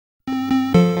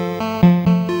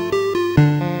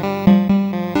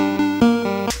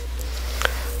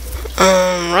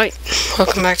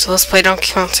Welcome back to Let's Play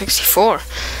Donkey Kong 64.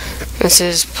 This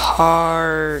is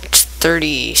part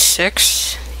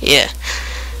 36. Yeah.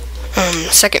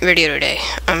 Second video today.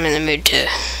 I'm in the mood to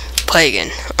play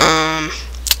again.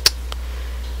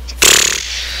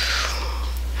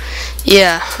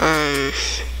 Yeah,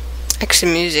 extra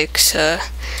music's,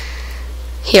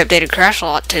 he updated Crash a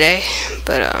lot today,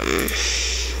 but,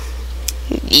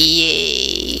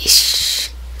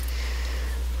 yes.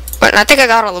 But I think I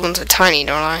got all the ones with Tiny,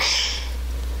 don't I?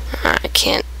 I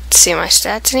can't see my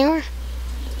stats anywhere.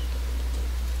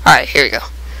 Alright, here we go.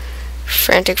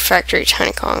 Frantic Factory,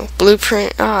 Tiny Kong,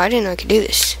 Blueprint. Oh, I didn't know I could do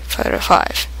this. 5 out of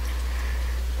 5.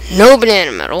 No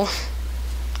banana medal.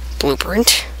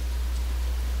 Blueprint.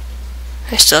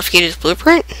 I still have to get his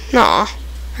blueprint? No.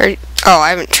 Oh, I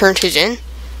haven't turned his in.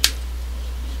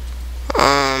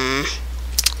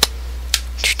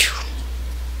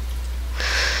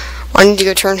 I need to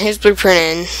go turn his blueprint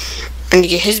in. I need to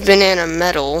get his banana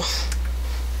medal.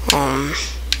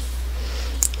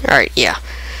 Alright, yeah.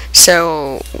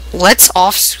 So, let's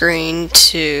off screen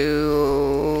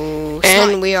to...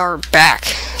 And we are back.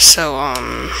 So,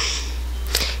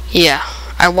 yeah.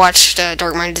 I watched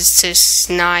Dark Minded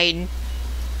Snide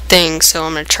thing, so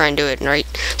I'm gonna try and do it right.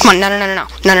 Come on, no.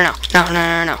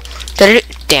 Did it?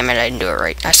 Damn it, I didn't do it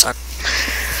right. I suck.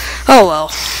 Oh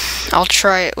well. I'll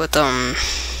try it with,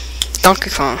 Donkey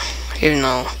Kong, even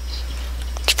though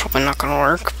it's probably not gonna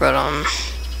work, but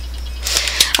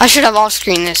I should have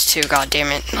off-screen this too, god damn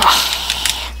it.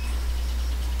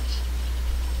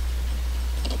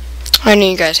 I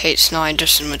know you guys hate Snide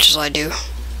just as much as I do.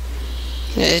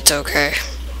 It's okay.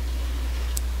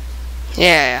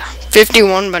 Yeah,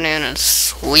 51 bananas,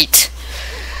 sweet.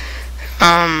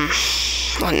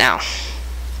 What now?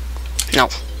 No.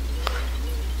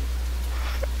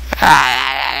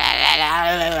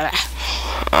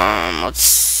 Let's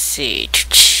see.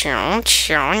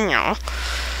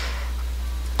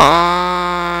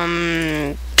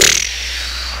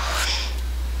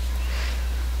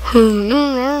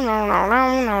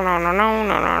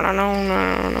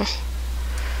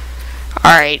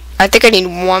 Alright, I think I need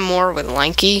one more with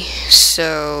Lanky,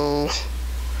 so...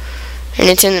 And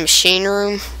it's in the machine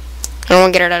room. I don't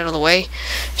want to get it out of the way.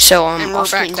 So, and we're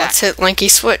back. Let's hit Lanky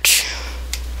switch.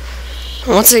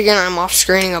 Once again, I'm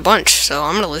off-screening a bunch, so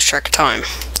I'm gonna lose track of time.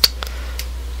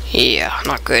 Yeah,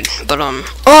 not good. But,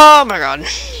 oh my god.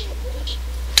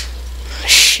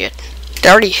 Shit. Did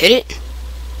I already hit it?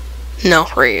 No,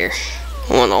 right here.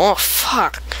 Oh,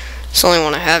 fuck. It's the only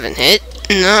one I haven't hit.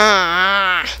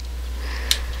 Nah.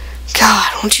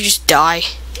 God, won't you just die?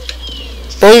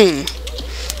 Boom.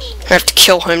 I have to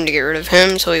kill him to get rid of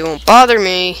him, so he won't bother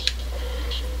me.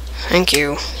 Thank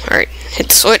you. Alright, hit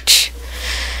the switch.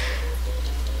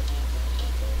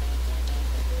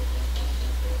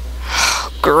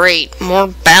 Great, more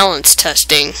balance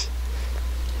testing.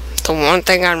 The one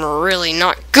thing I'm really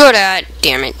not good at.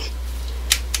 Damn it.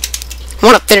 I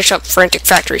want to finish up Frantic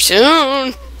Factory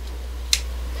soon.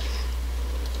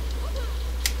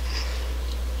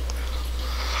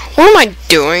 What am I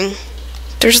doing?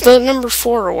 There's the number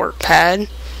 4 work pad.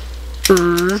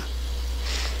 I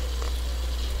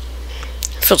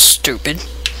feel stupid.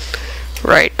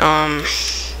 Right, okay,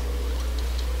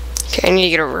 I need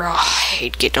to get over. Oh, I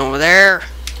hate getting over there.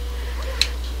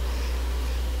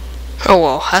 Oh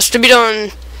well, has to be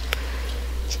done.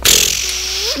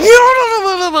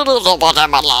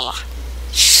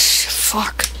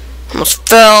 Fuck. Almost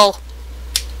fell.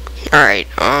 Alright,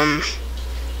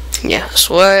 yeah,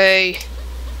 this way.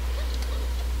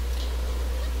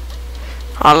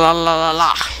 Alright,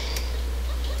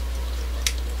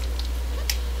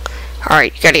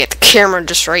 you gotta get the camera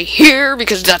just right here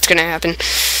because that's gonna happen.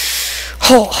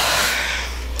 Oh.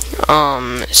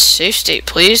 Safe state,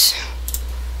 please.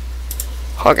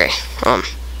 Okay,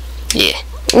 yeah.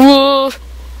 Whoa.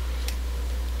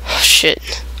 Oh,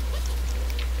 shit.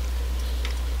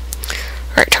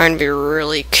 Alright, trying to be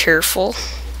really careful.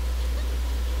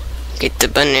 Get the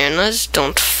bananas,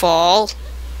 don't fall.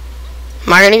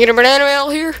 Am I gonna get a banana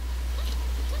medal here?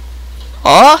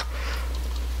 Up.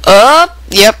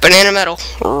 Yep, banana medal.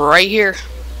 Right here.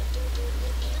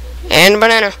 And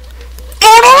banana.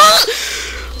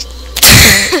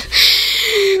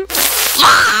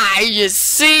 You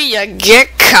see, you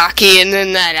get cocky and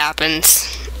then that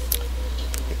happens.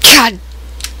 God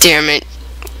damn it.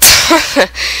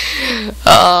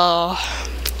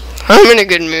 I'm in a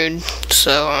good mood,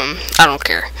 so, I don't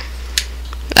care.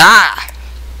 God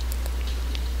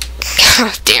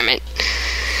damn it.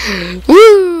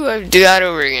 Woo! I do that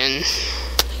over again.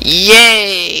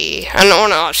 Yay! I don't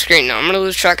want to off screen though. I'm gonna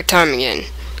lose track of time again.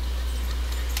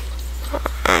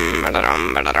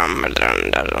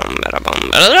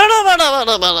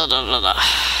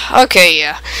 Okay,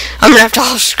 yeah. I'm gonna have to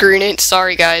off-screen it.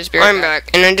 Sorry, guys. I'm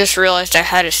back, and I just realized I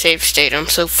had a save state. I'm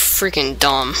so freaking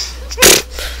dumb.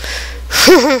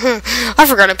 I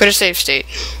forgot I put a save state.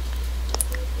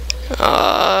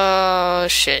 Oh,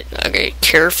 shit. Okay,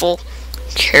 careful.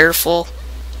 Careful.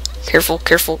 Careful,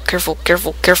 careful, careful,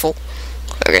 careful, careful.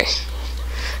 Okay.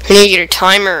 I need to get a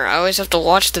timer. I always have to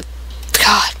watch the...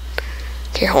 God.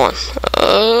 Okay, hold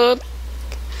on.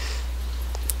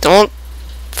 Don't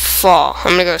fall.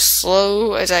 I'm gonna go as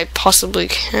slow as I possibly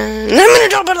can.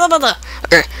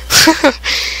 Okay.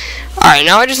 Alright,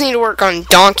 now I just need to work on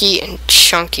Donkey and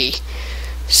Chunky.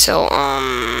 So,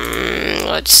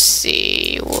 let's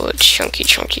see. What Chunky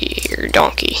or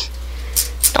Donkey?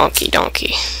 Donkey.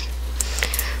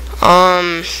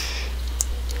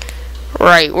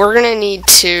 Right, we're gonna need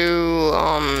to,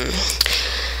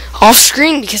 off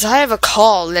screen because I have a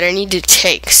call that I need to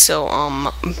take.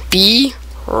 So, be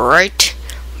right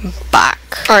back.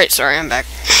 Alright, sorry, I'm back.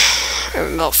 I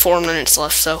have about 4 minutes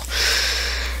left, so,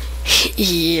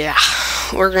 yeah,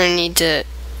 we're gonna need to,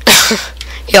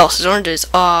 yo, so don't do this.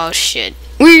 Oh, shit.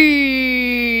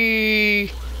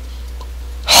 Whee!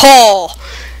 Oh,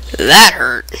 that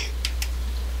hurt.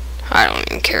 I don't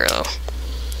even care, though.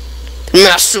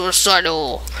 Not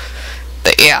suicidal.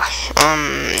 But yeah,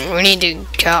 we need to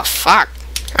go, fuck.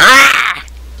 Ah!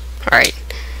 Alright.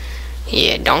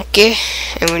 Yeah, donkey.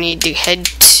 And we need to head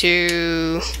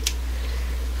to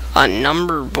a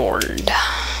number board.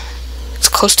 It's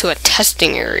close to a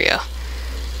testing area.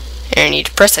 And I need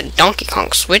to press a Donkey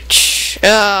Kong switch.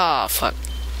 Oh, fuck.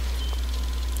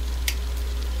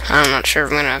 I'm not sure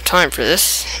if I'm gonna have time for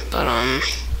this, but,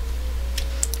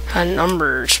 a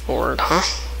numbers board, huh?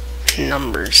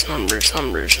 Numbers.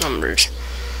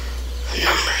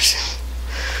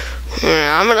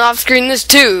 Yeah, I'm gonna off-screen this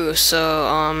too, so,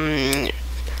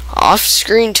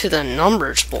 off-screen to the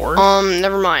numbers board.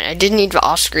 Never mind, I did need to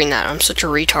off-screen that. I'm such a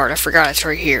retard, I forgot it's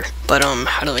right here. But,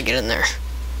 how do I get in there?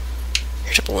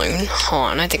 Here's a balloon.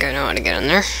 Hold on, I think I know how to get in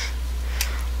there.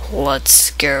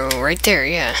 Let's go right there,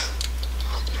 yeah.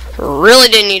 Really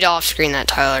didn't need to off-screen that,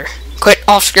 Tyler. Quit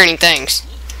off-screening things.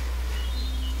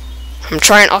 I'm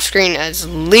trying off-screen as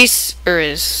least, or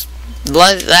as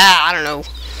less, I don't know.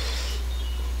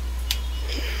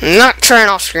 I'm not trying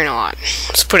off-screen a lot.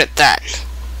 Let's put it that.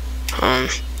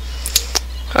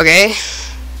 Okay.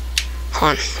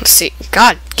 Hold on, let's see.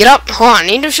 God, get up. Hold on, I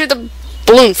need to shoot the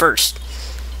balloon first.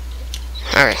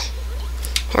 Alright.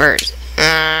 Where is it?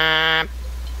 Bam.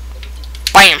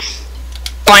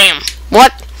 Bam.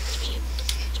 What?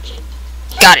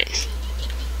 Got it.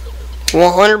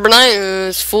 100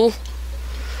 bananas, fool.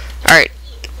 Alright.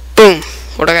 Boom.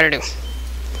 What do I gotta do?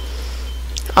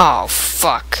 Oh,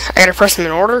 fuck. I gotta press them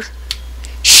in order?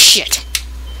 Shit.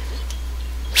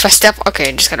 If I step... Okay,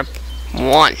 I just gotta...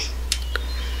 1.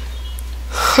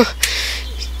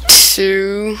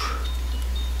 2.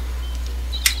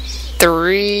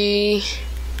 3.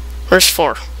 Where's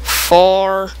 4?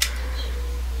 4.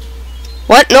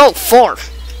 What? No, 4.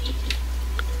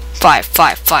 5.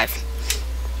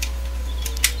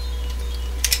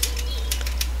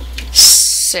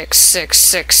 6.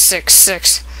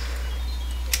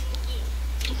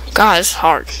 God, it's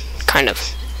hard. Kind of.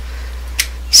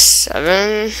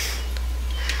 7.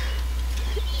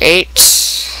 8.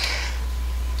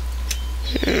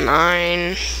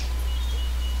 9.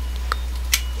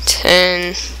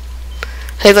 10.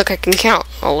 Hey, look, I can count.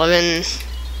 11.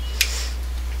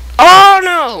 Oh,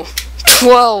 no!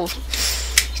 12.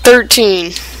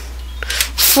 13.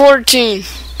 14.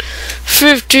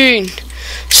 15.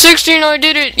 16, I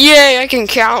did it! Yay, I can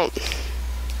count.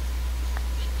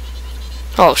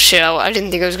 Oh shit, I didn't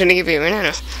think I was gonna give you a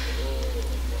banana.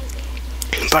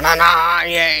 Banana,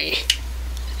 yay.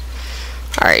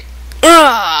 Alright.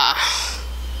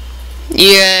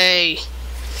 Yay.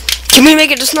 Can we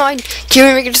make it to Snide?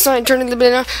 Turn into the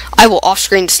banana? I will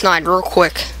off-screen Snide real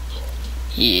quick.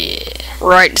 Yeah.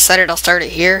 Right, decided I'll start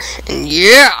it here. And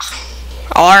yeah!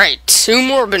 Alright, 2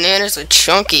 more bananas with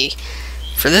Chunky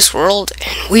for this world,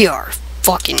 and we are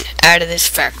fucking out of this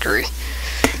factory.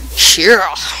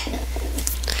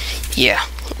 Yeah,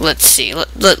 let's see.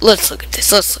 Let's look at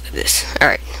this.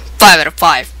 Alright, 5 out of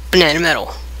 5 banana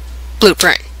metal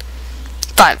blueprint.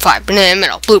 5 out of 5 banana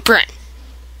metal blueprint.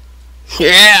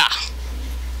 Yeah.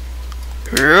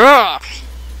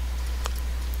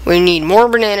 We need more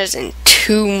bananas and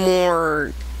 2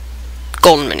 more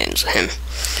golden bananas with him.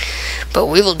 But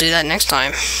we will do that next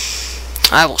time.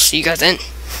 I will see you guys then.